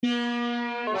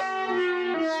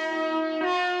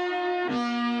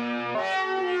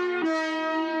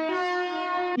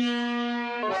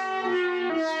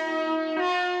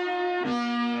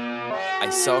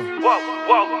So, clear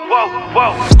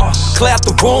out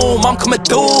the room, I'm coming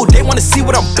through. They wanna see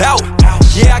what I'm about.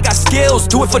 Yeah, I got skills,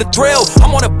 do it for the thrill.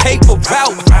 I'm on a paper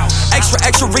route.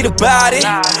 Extra, read about it.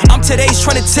 I'm today's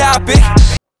trending topic.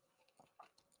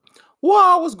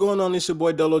 Wow, what's going on? It's your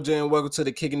boy Dolo J, and welcome to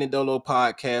the Kicking It Dolo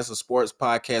podcast, a sports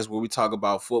podcast where we talk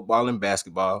about football and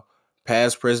basketball,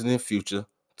 past, present, and future,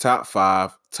 top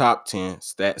 5, top 10,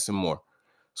 stats, and more.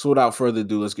 So without further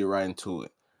ado, let's get right into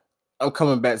it. I'm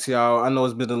coming back to y'all. I know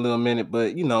it's been a little minute,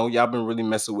 but y'all been really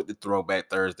messing with the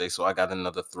Throwback Thursday, so I got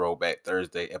another Throwback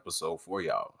Thursday episode for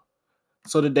y'all.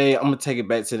 So today, I'm going to take it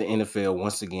back to the NFL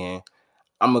once again.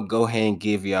 I'm going to go ahead and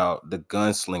give y'all the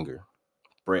Gunslinger,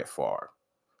 Brett Favre.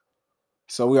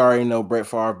 So we already know Brett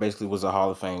Favre basically was a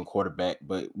Hall of Fame quarterback,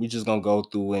 but we just going to go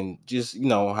through and just,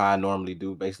 how I normally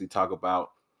do, basically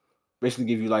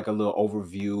give you like a little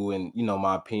overview and,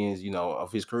 my opinions,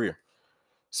 of his career.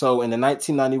 So in the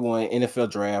 1991 NFL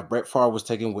draft, Brett Favre was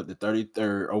taken with the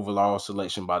 33rd overall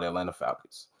selection by the Atlanta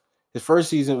Falcons. His first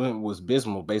season was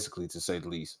abysmal, basically, to say the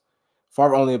least.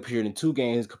 Favre only appeared in 2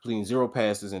 games, completing 0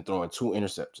 passes and throwing 2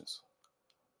 interceptions.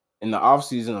 In the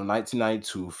offseason of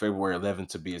 1992, February 11th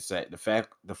to be exact,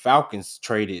 the Falcons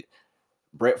traded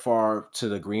Brett Favre to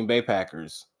the Green Bay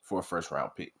Packers for a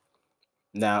first-round pick.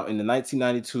 Now, in the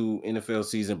 1992 NFL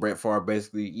season, Brett Favre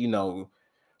basically,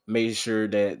 made sure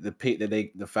that the pick that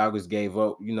the Falcons gave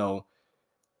up,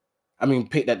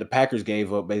 pick that the Packers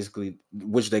gave up, basically,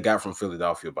 which they got from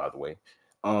Philadelphia, by the way.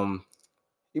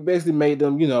 He basically made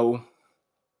them,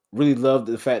 really love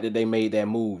the fact that they made that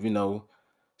move,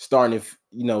 starting if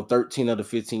 13 of the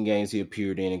 15 games he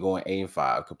appeared in and going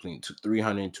 8-5, completing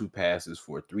 302 passes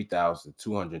for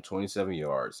 3,227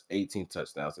 yards, 18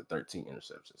 touchdowns, and 13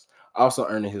 interceptions. Also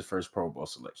earning his first Pro Bowl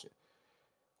selection.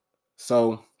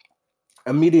 So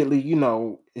immediately,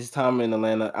 his time in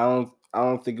Atlanta, I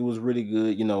don't think it was really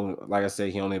good. Like I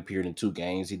said, he only appeared in 2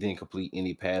 games. He didn't complete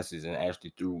any passes and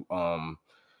actually threw 2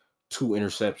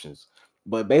 interceptions.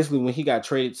 But basically, when he got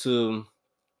traded to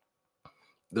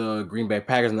the Green Bay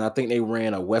Packers, and I think they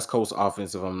ran a West Coast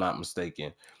offense, if I'm not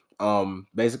mistaken.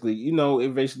 Basically,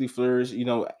 it basically flourished.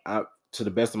 To the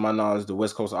best of my knowledge, the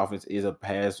West Coast offense is a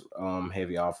pass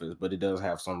heavy offense, but it does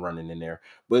have some running in there.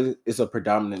 But it's a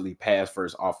predominantly pass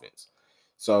first offense.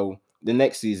 So the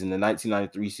next season, the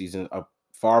 1993 season,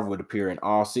 Favre would appear in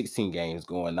all 16 games,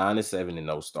 going 9-7 in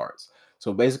those starts.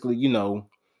 So basically,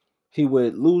 he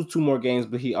would lose 2 more games,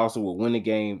 but he also would win the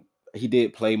game. He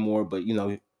did play more, but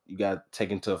you got to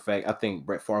take into effect, I think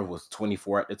Brett Favre was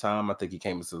 24 at the time. I think he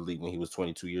came into the league when he was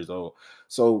 22 years old.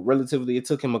 So relatively, it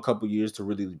took him a couple years to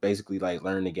really basically like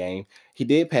learn the game. He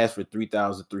did pass for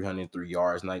 3,303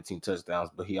 yards, 19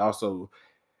 touchdowns, but he also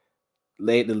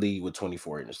led the league with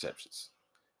 24 interceptions.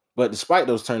 But despite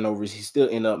those turnovers, he still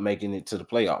ended up making it to the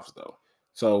playoffs, though.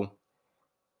 So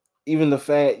even the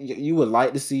fact you would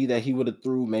like to see that he would have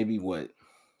threw maybe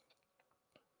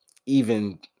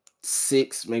even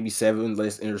 6, maybe 7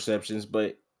 less interceptions,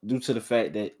 but due to the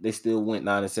fact that they still went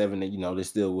 9-7, and they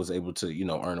still was able to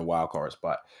earn a wild card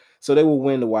spot, so they will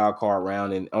win the wild card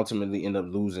round and ultimately end up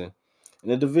losing in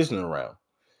the divisional round.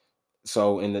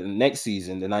 So in the next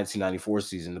season, the 1994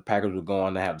 season, the Packers would go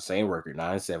on to have the same record,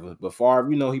 9-7. But Favre,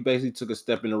 he basically took a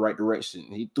step in the right direction.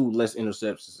 He threw less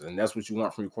interceptions, and that's what you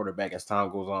want from your quarterback as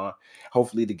time goes on.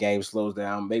 Hopefully the game slows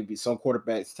down. Maybe some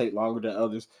quarterbacks take longer than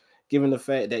others, given the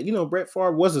fact that, Brett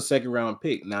Favre was a second-round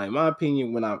pick. Now, in my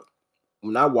opinion, when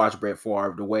I watch Brett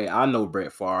Favre, the way I know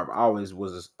Brett Favre, I always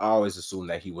assumed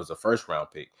that he was a first-round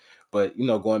pick. But,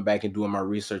 going back and doing my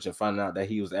research and finding out that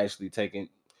he was actually taking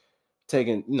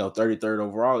 33rd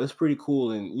overall, it's pretty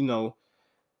cool. And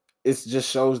it just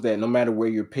shows that no matter where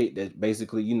you're picked, that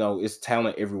basically it's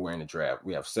talent everywhere in the draft.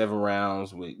 We have 7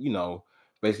 rounds with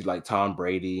basically like Tom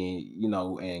Brady,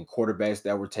 and quarterbacks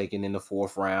that were taken in the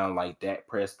 4th round like Dak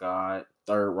Prescott,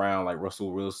 3rd round like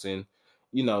Russell Wilson,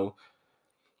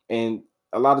 and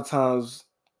a lot of times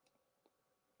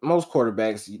most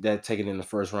quarterbacks that taken in the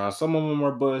 1st round, some of them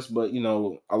are bust, but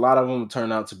a lot of them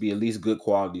turn out to be at least good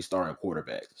quality starting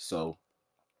quarterbacks. So,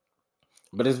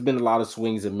 but it's been a lot of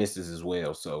swings and misses as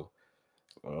well. So,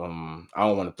 I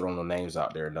don't want to throw no names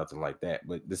out there or nothing like that.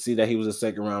 But to see that he was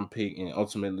a 2nd round pick and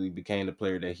ultimately became the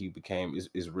player that he became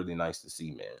is really nice to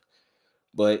see, man.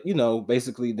 But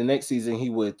basically the next season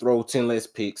he would throw 10 less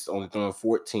picks, only throwing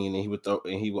 14, and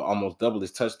he would almost double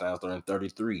his touchdowns, throwing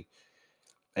 33.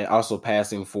 And also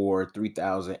passing for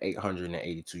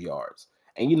 3,882 yards.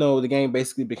 And, the game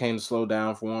basically became to slow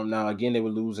down for him. Now, again, they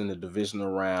would lose in the divisional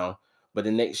round. But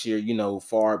the next year,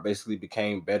 Favre basically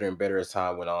became better and better as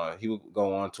time went on. He would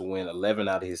go on to win 11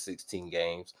 out of his 16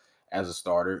 games as a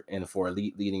starter and for a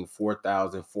leading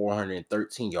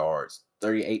 4,413 yards,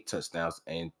 38 touchdowns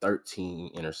and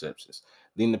 13 interceptions,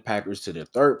 leading the Packers to their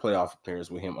third playoff appearance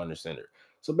with him under center.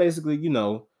 So basically,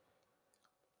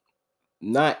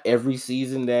 not every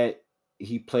season that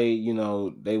he played,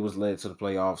 they was led to the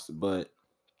playoffs, but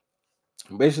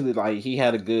basically, like, he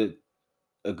had a good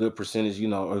percentage,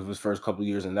 of his first couple of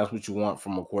years, and that's what you want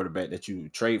from a quarterback that you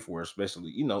trade for,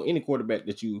 especially, any quarterback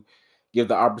that you give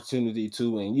the opportunity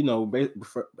to, and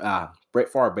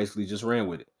Brett Favre basically just ran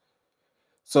with it.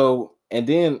 So, and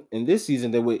then in this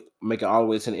season, they would make it all the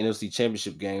way to the NFC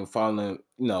Championship game, following,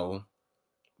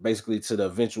 basically to the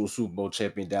eventual Super Bowl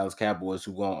champion Dallas Cowboys,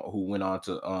 who went on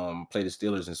to play the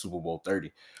Steelers in Super Bowl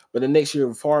 30. But the next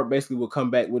year, Favre basically would come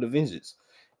back with a vengeance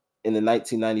in the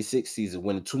 1996 season,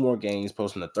 winning two more games,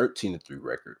 posting a 13-3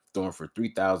 record, throwing for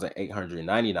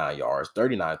 3,899 yards,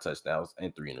 39 touchdowns,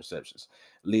 and 3 interceptions.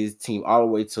 Leads the team all the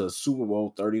way to a Super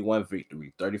Bowl 31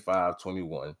 victory,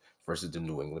 35-21 versus the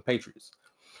New England Patriots.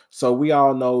 So we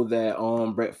all know that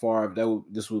Brett Favre,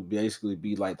 this would basically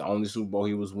be like the only Super Bowl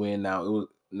he was winning. Now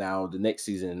the next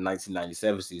season, in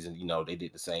 1997 season, they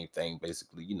did the same thing,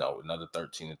 basically, another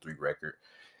 13-3 record,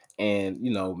 and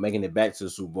making it back to the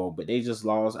Super Bowl, but they just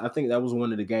lost. I think that was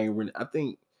one of the I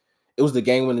think it was the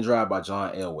game-winning drive by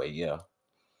John Elway,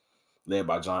 led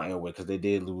by John Elway, because they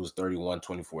did lose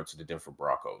 31-24 to the Denver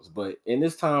Broncos. But in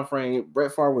this time frame,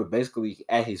 Brett Favre was basically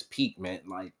at his peak, man.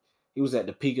 Like, he was at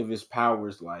the peak of his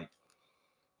powers. Like,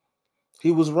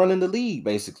 he was running the league,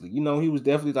 basically. He was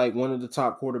definitely like one of the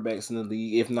top quarterbacks in the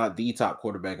league, if not the top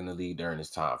quarterback in the league during this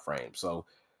time frame. So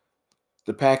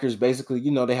the Packers basically,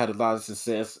 they had a lot of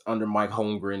success under Mike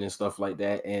Holmgren and stuff like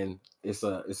that. And it's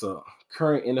a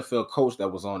current NFL coach that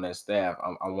was on that staff.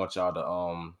 I want y'all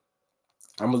to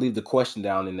I'm gonna leave the question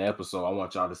down in the episode. I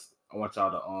want y'all to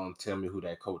tell me who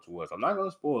that coach was. I'm not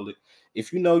gonna spoil it.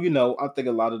 If you know, you know. I think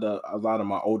a lot of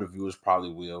my older viewers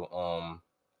probably will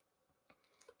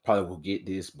get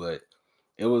this, but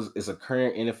it's a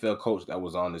current NFL coach that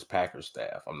was on this Packers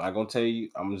staff. I'm not gonna tell you.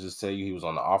 I'm gonna just tell you he was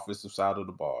on the offensive side of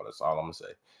the ball. That's all I'm gonna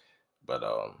say. But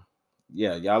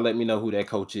yeah, y'all let me know who that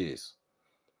coach is.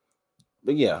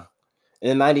 But yeah, in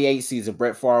the 98 season,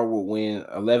 Brett Favre would win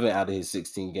 11 out of his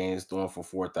 16 games, throwing for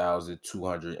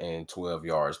 4,212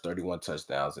 yards, 31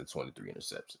 touchdowns, and 23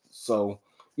 interceptions. So,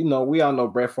 we all know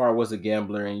Brett Favre was a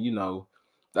gambler, and,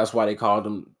 that's why they called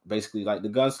him basically like the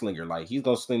gunslinger. Like, he's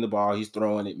going to sling the ball. He's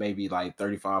throwing it maybe like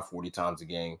 35, 40 times a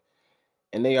game.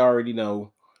 And they already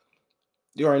know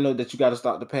that you got to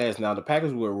stop the pass. Now, the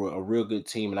Packers were a real good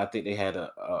team, and I think they had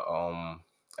a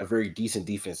very decent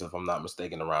defense, if I'm not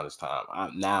mistaken, around this time.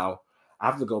 Now I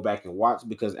have to go back and watch,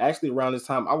 because actually around this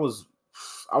time I was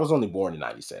only born in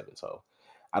 97, so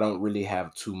I don't really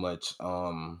have too much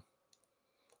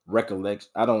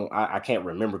recollection. I can't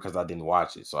remember because I didn't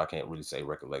watch it, so I can't really say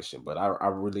recollection. But I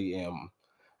really am.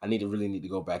 I really need to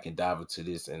go back and dive into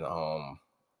this and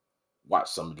watch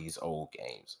some of these old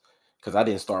games, because I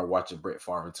didn't start watching Brett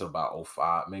Favre until about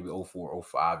 05, maybe 04,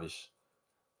 05ish,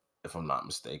 if I'm not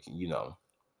mistaken.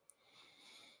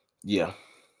 Yeah.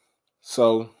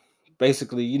 So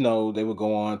basically, they would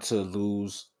go on to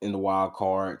lose in the wild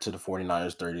card to the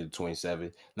 49ers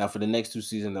 30-27. Now, for the next two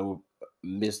seasons, they would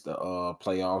miss the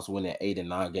playoffs, winning 8 and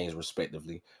 9 games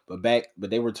respectively. But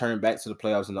they returned back to the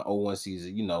playoffs in the 01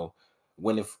 season,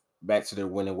 winning back to their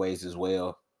winning ways as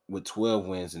well, with 12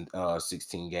 wins in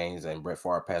 16 games, and Brett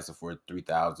Favre passing for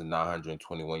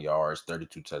 3,921 yards,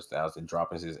 32 touchdowns, and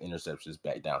dropping his interceptions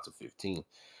back down to 15.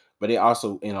 But they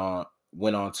also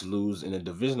went on to lose in the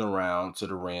divisional round to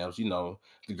the Rams, the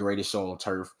greatest show on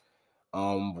turf,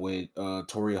 with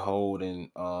Torrey Holt and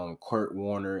Kurt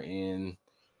Warner and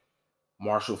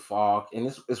Marshall Faulk,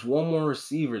 and it's one more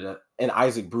receiver and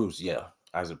Isaac Bruce. Yeah,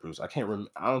 Isaac Bruce. I can't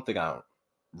remember. I don't think I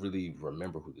really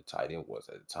remember who the tight end was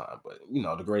at the time, but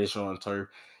the greatest show on turf.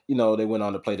 They went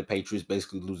on to play the Patriots,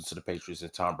 basically losing to the Patriots in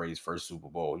Tom Brady's first Super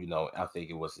Bowl. I think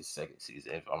it was his second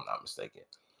season, if I'm not mistaken.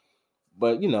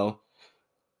 But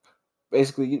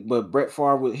basically, but Brett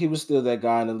Favre, he was still that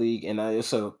guy in the league, and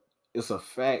it's a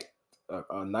fact,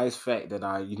 a nice fact that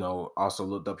I also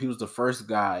looked up. He was the first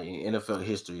guy in NFL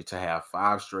history to have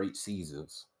 5 straight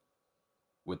seasons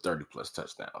with 30 plus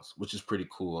touchdowns, which is pretty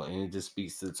cool, and it just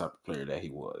speaks to the type of player that he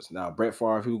was. Now, Brett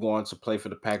Favre, he would go on to play for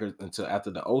the Packers until after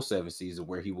the 07 season,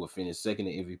 where he would finish second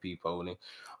in MVP polling.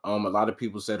 A lot of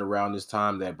people said around this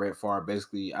time that Brett Favre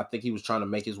basically, I think he was trying to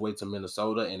make his way to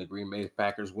Minnesota, and the Green Bay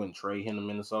Packers wouldn't trade him to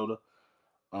Minnesota.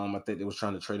 I think they was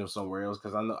trying to trade him somewhere else,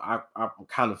 because I know I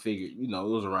kind of figured, it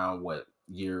was around what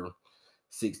year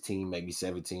 16, maybe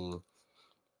 17.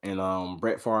 And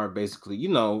Brett Favre basically,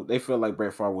 they felt like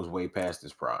Brett Favre was way past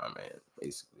his prime, man,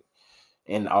 basically.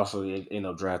 And also they end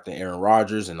up drafting Aaron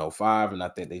Rodgers in '05, and I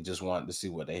think they just wanted to see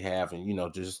what they have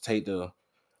and just take the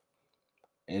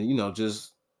and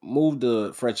just move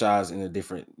the franchise in a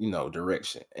different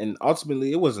direction. And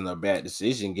ultimately, it wasn't a bad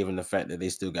decision given the fact that they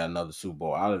still got another Super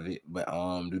Bowl out of it. But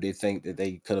do they think that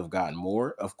they could have gotten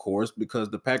more? Of course,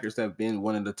 because the Packers have been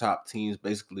one of the top teams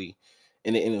basically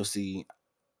in the NFC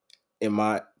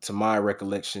to my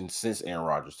recollection since Aaron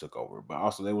Rodgers took over. But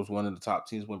also, they was one of the top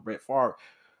teams when Brett Favre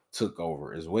took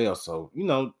over as well. So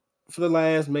for the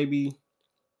last maybe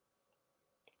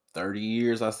 30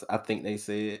 years, I think they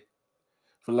said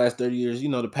for the last 30 years,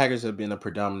 the Packers have been a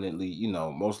predominantly,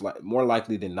 more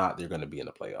likely than not, they're going to be in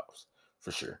the playoffs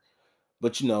for sure.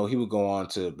 But he would go on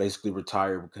to basically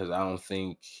retire because I don't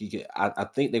think he could. I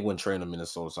think they wouldn't trade him in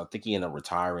Minnesota, so I think he ended up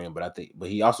retiring. But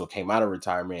he also came out of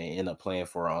retirement and ended up playing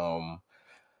for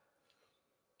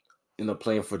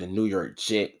the New York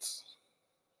Jets.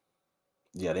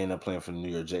 Yeah, they ended up playing for the New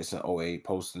York Jets in '08,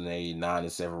 posting a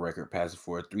 9-7 record, passing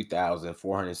for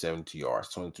 3,472 yards,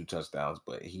 22 touchdowns.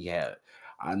 But he had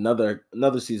another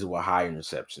season with high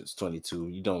interceptions, 22.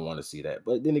 You don't want to see that.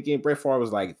 But then again, Brett Favre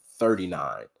was like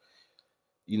 39.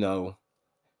 You know,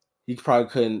 he probably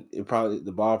couldn't.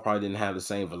 The ball probably didn't have the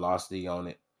same velocity on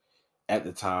it at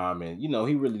the time, and he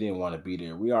really didn't want to be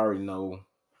there. We already know.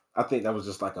 I think that was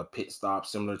just like a pit stop,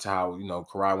 similar to how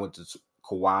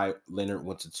Kawhi Leonard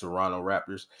went to Toronto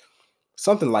Raptors,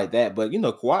 something like that. But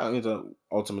Kawhi ended up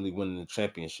ultimately winning the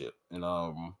championship, and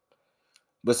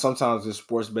but sometimes in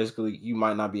sports, basically, you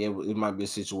might not be able. It might be a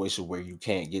situation where you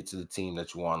can't get to the team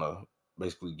that you want to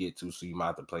basically get to, so you might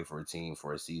have to play for a team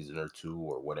for a season or two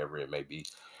or whatever it may be.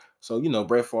 So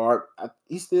Brett Favre,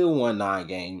 he still won 9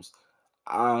 games.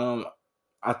 Um,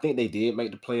 I think they did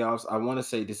make the playoffs. I want to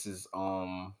say this is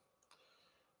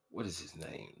what is his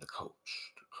name? The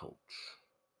coach. The coach.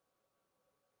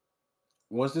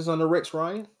 Was this under Rex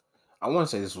Ryan? I want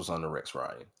to say this was under Rex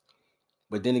Ryan.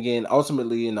 But then again,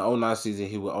 ultimately in the '09 season,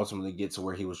 he would ultimately get to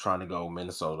where he was trying to go,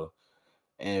 Minnesota.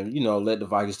 And led the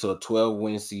Vikings to a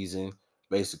 12-win season,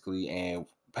 basically, and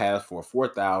passed for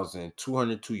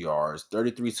 4,202 yards,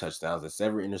 33 touchdowns, and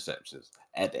 7 interceptions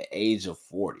at the age of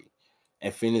 40,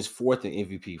 and finished fourth in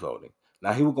MVP voting.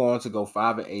 Now he would go on to go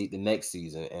 5-8 the next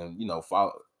season, and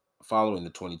following the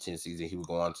 2010 season, he would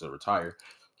go on to retire.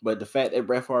 But the fact that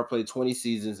Brett Favre played 20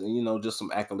 seasons and just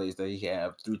some accolades that he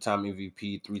had: 3-time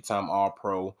MVP, 3-time All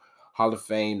Pro, Hall of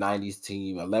Fame '90s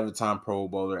team, 11-time Pro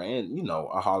Bowler, and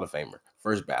a Hall of Famer,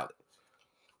 first ballot.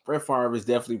 Brett Favre is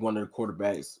definitely one of the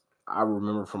quarterbacks I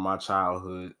remember from my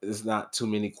childhood. It's not too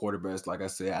many quarterbacks. Like I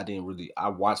said, I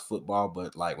watched football,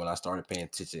 but like when I started paying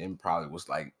attention, it probably was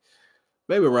like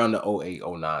maybe around the '08,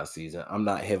 '09 season. I'm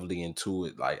not heavily into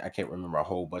it. Like I can't remember a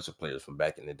whole bunch of players from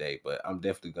back in the day, but I'm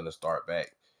definitely going to start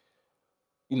back,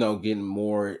 getting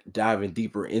more, diving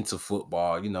deeper into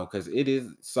football, because it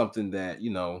is something that,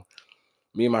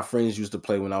 me and my friends used to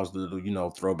play when I was little,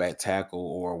 throwback tackle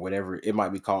or whatever it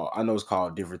might be called. I know it's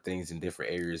called different things in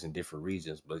different areas and different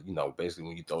regions, but basically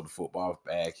when you throw the football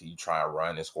back, you try and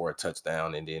run and score a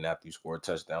touchdown, and then after you score a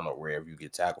touchdown or wherever you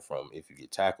get tackled from, if you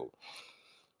get tackled,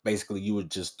 basically you would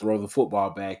just throw the football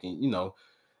back, and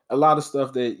a lot of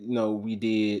stuff that we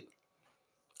did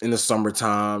in the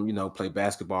summertime, play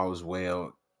basketball as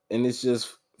well. And it's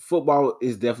just football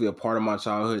is definitely a part of my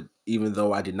childhood, even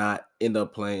though I did not end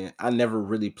up playing. I never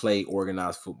really played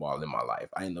organized football in my life.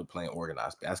 I ended up playing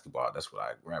organized basketball. That's what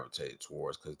I gravitated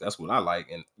towards because that's what I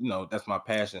like. And, that's my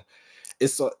passion.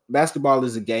 Basketball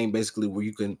is a game basically where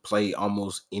you can play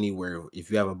almost anywhere.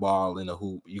 If you have a ball in a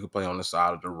hoop, you can play on the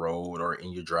side of the road or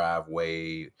in your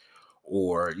driveway,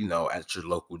 or at your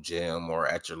local gym or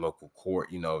at your local court,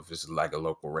 if it's like a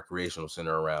local recreational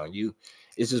center around you.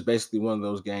 It's just basically one of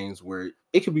those games where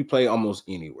it can be played almost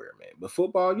anywhere, man. But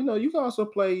football, you can also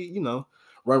play,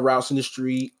 run routes in the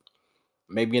street,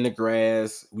 maybe in the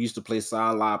grass. We used to play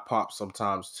sideline pop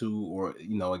sometimes too, or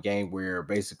a game where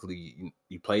basically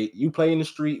you play in the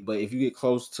street, but if you get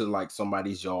close to like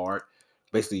somebody's yard,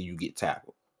 basically you get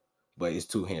tackled. But it's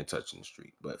two-hand touch in the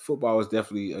street. But football is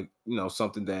definitely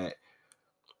something that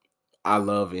I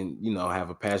love and have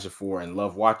a passion for and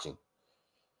love watching.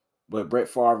 But Brett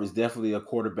Favre is definitely a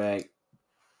quarterback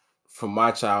from my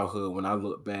childhood. When I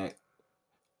look back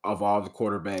of all the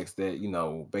quarterbacks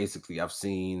that basically I've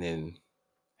seen and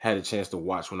had a chance to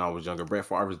watch when I was younger, Brett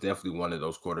Favre is definitely one of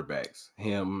those quarterbacks.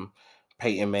 Him,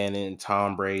 Peyton Manning,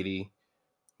 Tom Brady,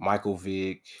 Michael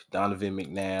Vick, Donovan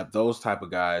McNabb, those type of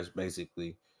guys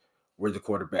basically were the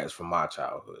quarterbacks from my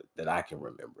childhood that I can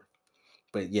remember.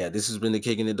 But yeah, this has been the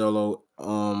Kicking It Dolo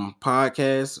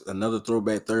podcast, another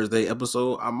Throwback Thursday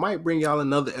episode. I might bring y'all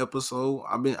another episode.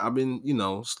 I've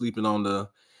been sleeping on the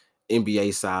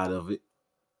NBA side of it.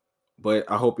 But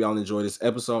I hope y'all enjoy this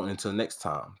episode. Until next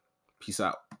time, peace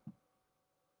out.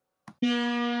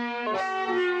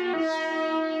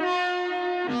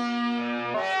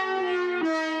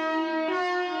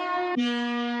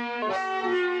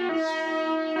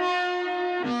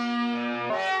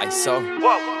 So,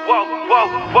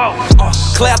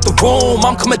 clear out the room,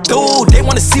 I'm coming through. They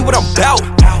wanna see what I'm about.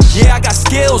 Yeah, I got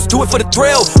skills, do it for the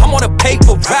thrill. I'm on a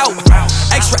paper route.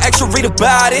 Extra, read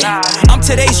about it. I'm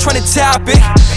today's trending topic.